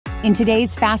In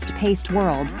today's fast-paced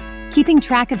world, keeping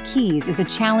track of keys is a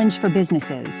challenge for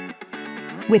businesses.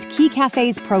 With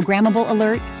Keycafe's Programmable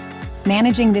Alerts,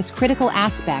 managing this critical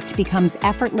aspect becomes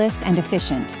effortless and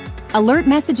efficient. Alert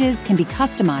messages can be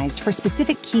customized for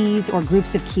specific keys or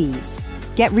groups of keys.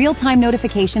 Get real-time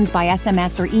notifications by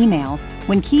SMS or email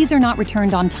when keys are not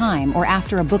returned on time or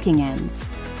after a booking ends.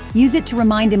 Use it to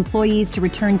remind employees to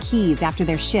return keys after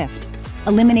their shift,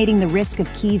 eliminating the risk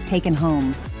of keys taken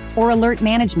home, or alert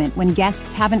management when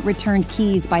guests haven't returned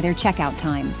keys by their checkout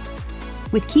time.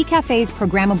 With Keycafe's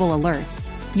Programmable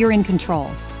Alerts, you're in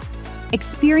control.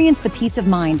 Experience the peace of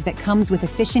mind that comes with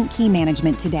efficient key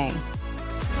management today.